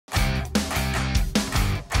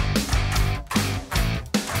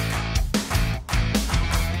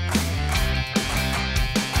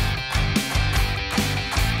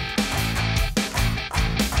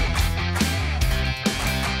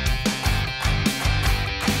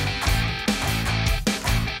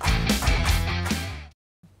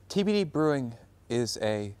TBD Brewing is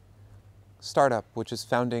a startup which is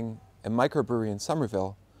founding a microbrewery in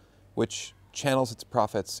Somerville, which channels its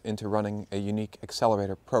profits into running a unique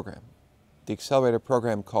accelerator program. The accelerator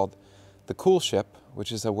program, called the Cool Ship,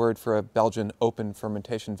 which is a word for a Belgian open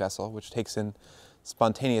fermentation vessel which takes in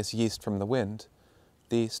spontaneous yeast from the wind.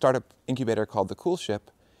 The startup incubator, called the Cool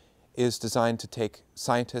Ship, is designed to take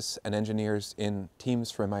scientists and engineers in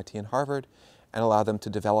teams from MIT and Harvard and allow them to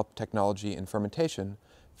develop technology in fermentation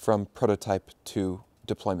from prototype to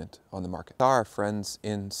deployment on the market. Our friends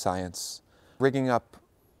in science, rigging up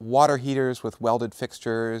water heaters with welded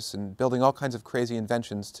fixtures and building all kinds of crazy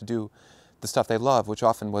inventions to do the stuff they love, which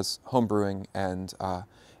often was home brewing and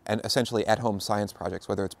essentially at-home science projects,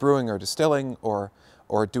 whether it's brewing or distilling or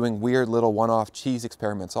doing weird little one-off cheese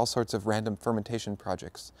experiments, all sorts of random fermentation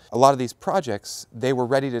projects. A lot of these projects, they were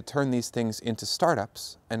ready to turn these things into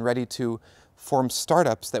startups and ready to form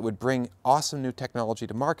startups that would bring awesome new technology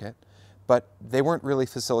to market, but they weren't really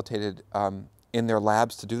facilitated in their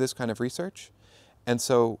labs to do this kind of research. And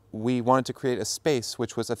so we wanted to create a space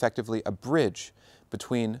which was effectively a bridge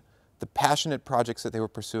between the passionate projects that they were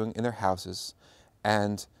pursuing in their houses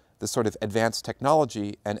and the sort of advanced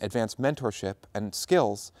technology and advanced mentorship and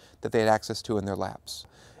skills that they had access to in their labs.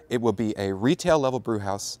 It will be a retail level brew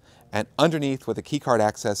house, and underneath, with a keycard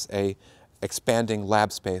access, a expanding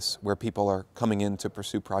lab space where people are coming in to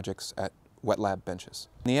pursue projects at wet lab benches.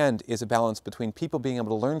 In the end is a balance between people being able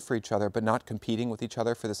to learn for each other but not competing with each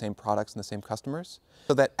other for the same products and the same customers,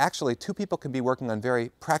 so that actually two people can be working on very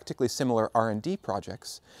practically similar R&D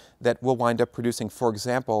projects that will wind up producing, for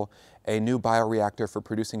example, a new bioreactor for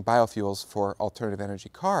producing biofuels for alternative energy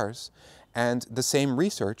cars, and the same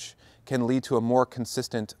research can lead to a more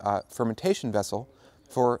consistent fermentation vessel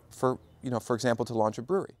for example, to launch a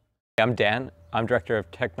brewery. I'm Dan. I'm Director of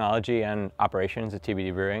Technology and Operations at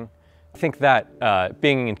TBD Brewing. I think that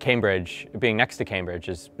being next to Cambridge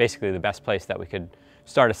is basically the best place that we could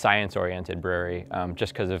start a science-oriented brewery,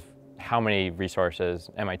 just because of how many resources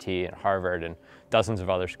MIT and Harvard and dozens of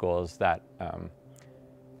other schools that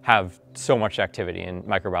have so much activity in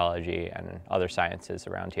microbiology and other sciences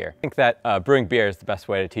around here. I think that brewing beer is the best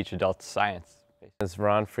way to teach adults science. It's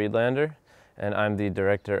Ronn Friedlander, and I'm the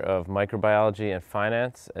Director of Microbiology and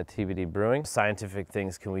Finance at TBD Brewing. Scientific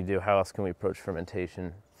things can we do? How else can we approach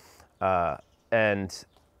fermentation? And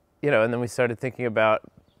then we started thinking about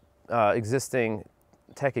existing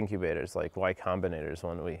tech incubators like Y Combinator's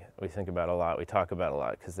one we think about a lot, we talk about a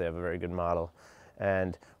lot because they have a very good model.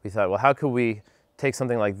 And we thought, well, how could we take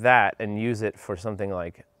something like that and use it for something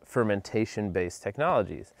like fermentation-based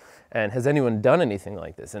technologies? And has anyone done anything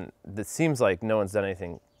like this? And it seems like no one's done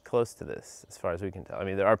anything close to this, as far as we can tell. I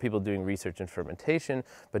mean, there are people doing research in fermentation,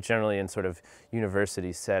 but generally in sort of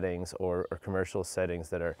university settings or commercial settings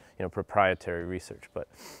that are, proprietary research. But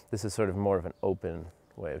this is sort of more of an open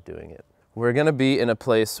way of doing it. We're going to be in a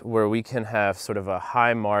place where we can have sort of a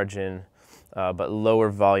high margin, but lower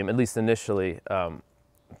volume, at least initially,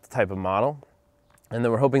 type of model. And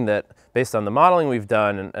then we're hoping that based on the modeling we've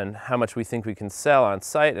done and how much we think we can sell on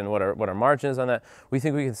site and what our margin is on that, we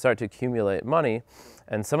think we can start to accumulate money.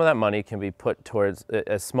 And some of that money can be put towards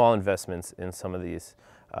as small investments in some of these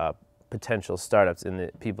potential startups, in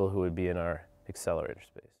the people who would be in our accelerator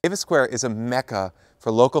space. Davis Square is a mecca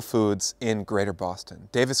for local foods in Greater Boston.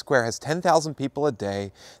 Davis Square has 10,000 people a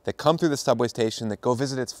day that come through the subway station, that go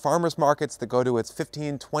visit its farmers markets, that go to its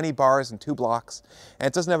 15, 20 bars in 2 blocks, and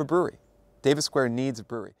it doesn't have a brewery. Davis Square needs a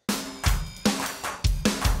brewery.